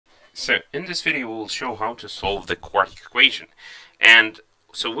So in this video we'll show how to solve the quartic equation. And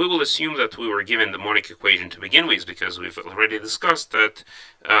so we will assume that we were given the monic equation to begin with, because we've already discussed that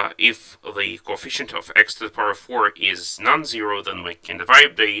if the coefficient of x to the power 4 is non-zero, then we can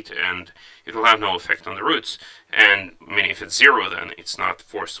divide it and it will have no effect on the roots. And I mean, if it's 0, then it's not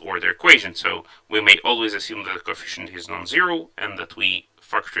first order equation. So we may always assume that the coefficient is non-zero and that we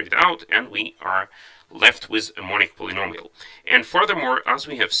factor it out and we are left with a monic polynomial. And furthermore, as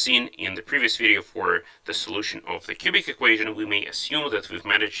we have seen in the previous video for the solution of the cubic equation, we may assume that we've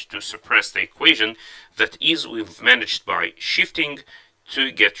managed to suppress the equation. That is, we've managed by shifting to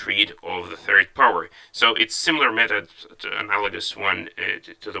get rid of the third power. So it's similar method, analogous one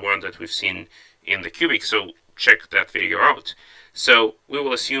to the one that we've seen in the cubic. So check that video out. So we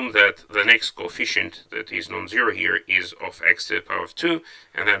will assume that the next coefficient that is non-zero here is of x to the power of 2,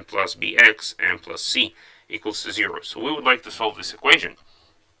 and then plus bx and plus c equals to 0. So we would like to solve this equation.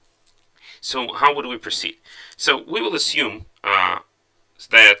 So how would we proceed? So we will assume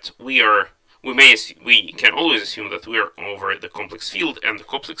that we can always assume that we are over the complex field, and the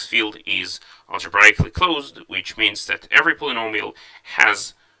complex field is algebraically closed, which means that every polynomial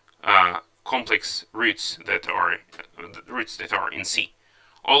has complex roots that are in C.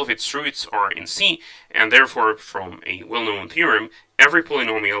 All of its roots are in C, and therefore, from a well-known theorem, every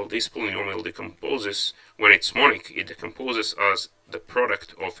polynomial, this polynomial decomposes when it's monic. It decomposes as the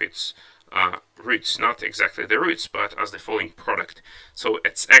product of its roots, not exactly the roots, but as the following product. So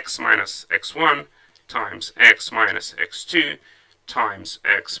it's x minus x1 times x minus x2 times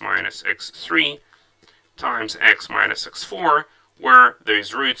x minus x3 times x minus x4, where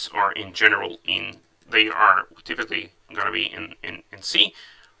those roots are in general they are typically going to be in C,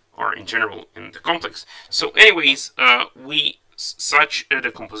 or in general in the complex. So anyways, such a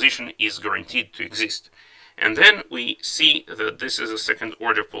decomposition is guaranteed to exist. And then we see that this is a second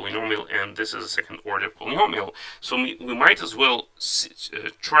order polynomial and this is a second order polynomial. So we might as well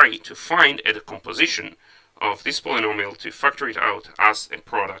try to find a decomposition of this polynomial to factor it out as a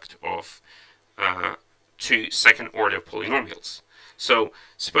product of two second order polynomials. So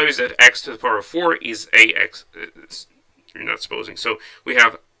suppose that x to the power of 4 is ax, you're not supposing. So we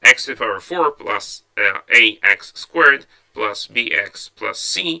have x to the power of 4 plus ax squared plus bx plus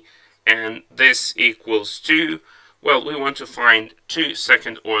c, and this equals to, well, we want to find two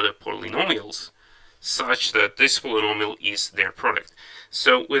second order polynomials such that this polynomial is their product.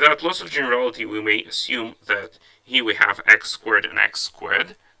 So without loss of generality, we may assume that here we have x squared and x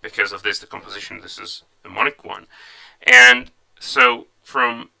squared. Because of this decomposition, this is a monic one. And so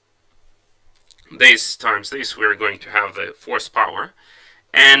from this times this, we're going to have the fourth power.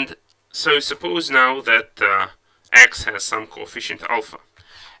 And so suppose now that x has some coefficient alpha.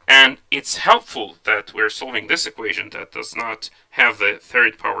 And it's helpful that we're solving this equation that does not have the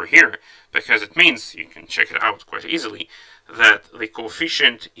third power here, because it means, you can check it out quite easily, that the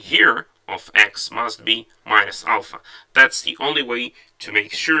coefficient here of x must be minus alpha. That's the only way to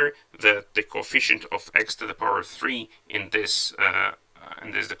make sure that the coefficient of x to the power 3 in this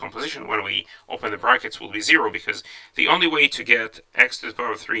decomposition, when we open the brackets, will be 0, because the only way to get x to the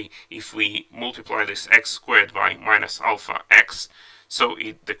power 3, if we multiply this x squared by minus alpha x, so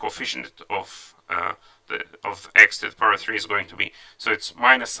the coefficient of x to the power 3 is going to be, so it's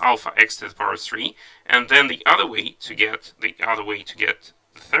minus alpha x to the power 3, and then the other way to get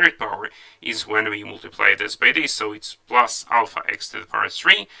the third power is when we multiply this by this, so it's plus alpha x to the power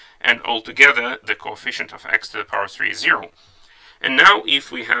 3, and altogether the coefficient of x to the power 3 is 0. And now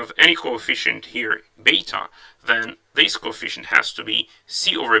if we have any coefficient here, beta, then this coefficient has to be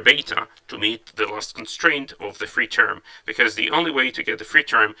c over beta to meet the last constraint of the free term, because the only way to get the free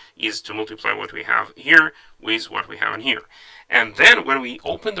term is to multiply what we have here with what we have in here. And then when we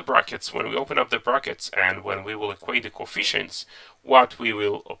open the brackets, when we open up the brackets and when we will equate the coefficients, what we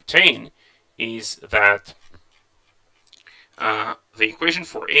will obtain is that the equation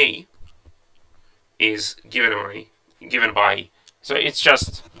for A is given by, so it's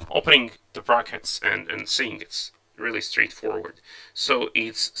just opening the brackets and seeing it's really straightforward. So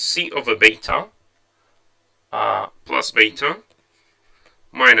it's c over beta plus beta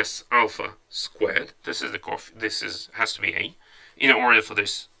minus alpha squared. This is has to be A in order for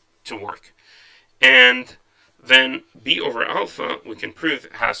this to work. And then b over alpha, we can prove,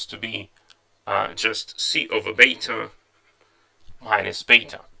 has to be just c over beta minus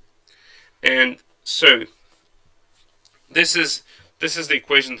beta. And so this is the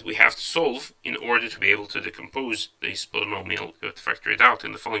equation that we have to solve in order to be able to decompose this polynomial, to factor it out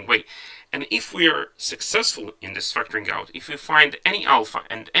in the following way. And if we are successful in this factoring out, if we find any alpha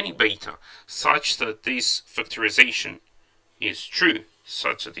and any beta such that this factorization is true,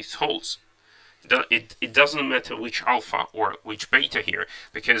 such that it holds. It doesn't matter which alpha or which beta here,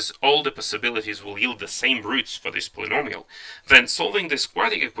 because all the possibilities will yield the same roots for this polynomial. Then solving this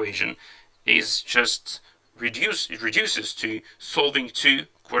Quartic equation is just it reduces to solving two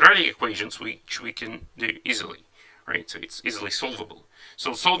quadratic equations, which we can do easily, right? So it's easily solvable.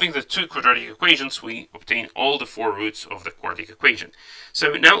 So solving the two quadratic equations, we obtain all the four roots of the Quartic equation.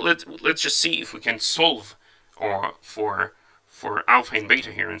 So now let's just see if we can solve for alpha and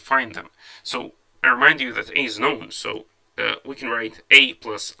beta here and find them. So I remind you that a is known, so we can write a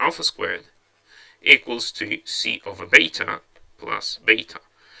plus alpha squared equals to c over beta plus beta.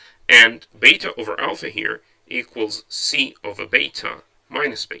 And beta over alpha here equals c over beta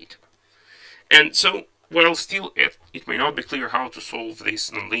minus beta. And so, while still it may not be clear how to solve this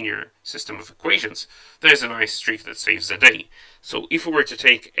nonlinear system of equations, there's a nice trick that saves the day. So if we were to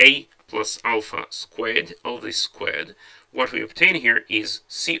take a plus alpha squared, all this squared, what we obtain here is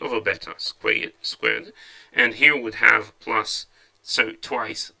c over beta squared, and here we'd have plus, so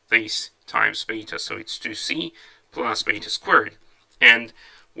twice this times beta, so it's 2c plus beta squared. And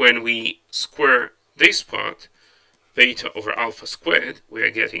when we square this part, beta over alpha squared, we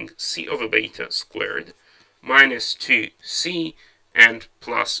are getting c over beta squared minus 2c and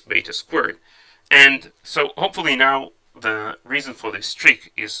plus beta squared. And so hopefully now the reason for this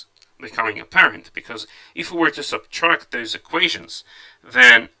trick is becoming apparent, because if we were to subtract those equations,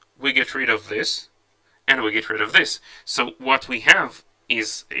 then we get rid of this and we get rid of this. So what we have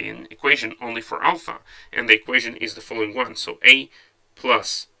is an equation only for alpha, and the equation is the following one. So a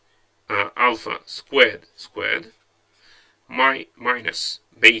plus alpha squared minus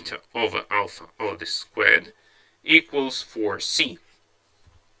beta over alpha, all this squared, equals 4c.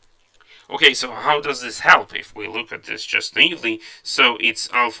 Okay, so how does this help if we look at this just naively? So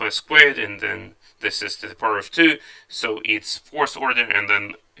it's alpha squared, and then this is to the power of 2, so it's fourth order, and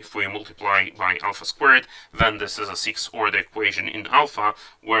then if we multiply by alpha squared, then this is a sixth order equation in alpha,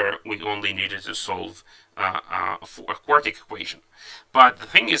 where we only needed to solve a quartic equation. But the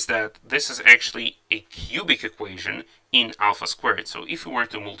thing is that this is actually a cubic equation in alpha squared. So if we were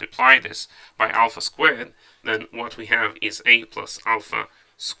to multiply this by alpha squared, then what we have is a plus alpha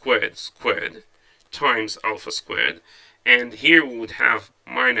squared times alpha squared, and here we would have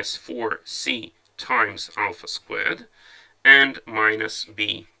minus 4c times alpha squared and minus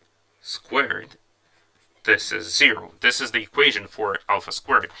b squared. This is 0. This is the equation for alpha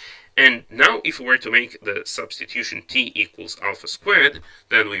squared. And now if we were to make the substitution t equals alpha squared,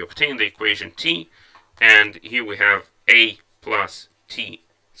 then we obtain the equation t, and here we have a plus t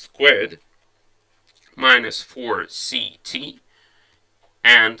squared minus 4ct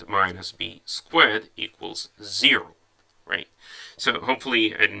and minus b squared equals 0, right? So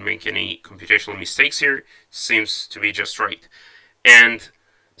hopefully I didn't make any computational mistakes here. It seems to be just right. And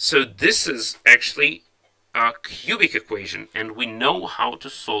so this is actually a cubic equation, and we know how to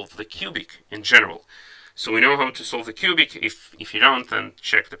solve the cubic in general. So we know how to solve the cubic. If you don't, then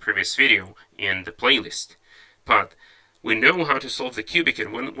check the previous video in the playlist. But we know how to solve the cubic,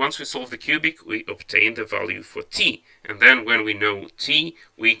 and once we solve the cubic, we obtain the value for t. And then when we know t,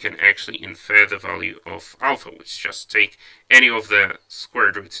 we can actually infer the value of alpha, which just take any of the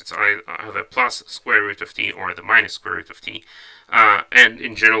square roots. It's either plus square root of t or the minus square root of t. And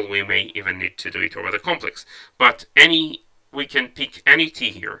in general, we may even need to do it over the complex. But we can pick any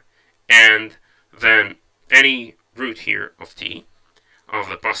t here, and then any root here of t, of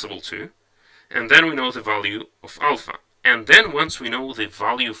the possible two, and then we know the value of alpha. And then once we know the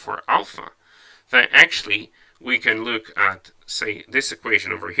value for alpha, then actually we can look at, say, this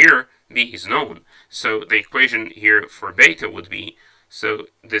equation over here. B is known. So the equation here for beta would be, so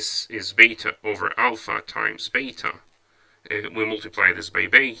this is beta over alpha times beta. We multiply this by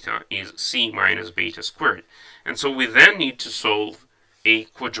beta is c minus beta squared. And so we then need to solve a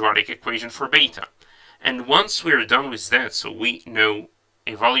quadratic equation for beta. And once we're done with that, so we know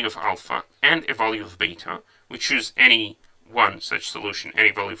a value of alpha and a value of beta, we choose any one such solution,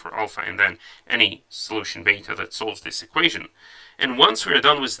 any value for alpha, and then any solution beta that solves this equation. And once we're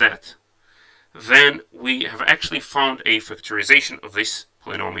done with that, then we have actually found a factorization of this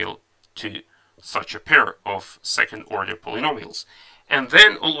polynomial to such a pair of second order polynomials. And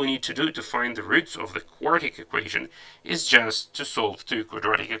then all we need to do to find the roots of the Quartic equation is just to solve two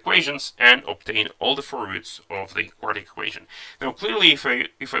quadratic equations and obtain all the four roots of the Quartic equation. Now clearly if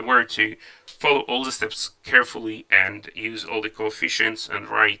I were to follow all the steps carefully and use all the coefficients and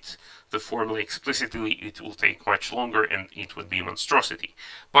write the formula explicitly, it will take much longer and it would be a monstrosity.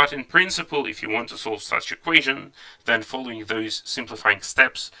 But in principle, if you want to solve such equation, then following those simplifying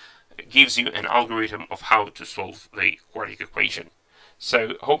steps gives you an algorithm of how to solve the Quartic equation.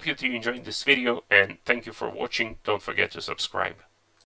 So hope you enjoyed this video, and thank you for watching. Don't forget to subscribe.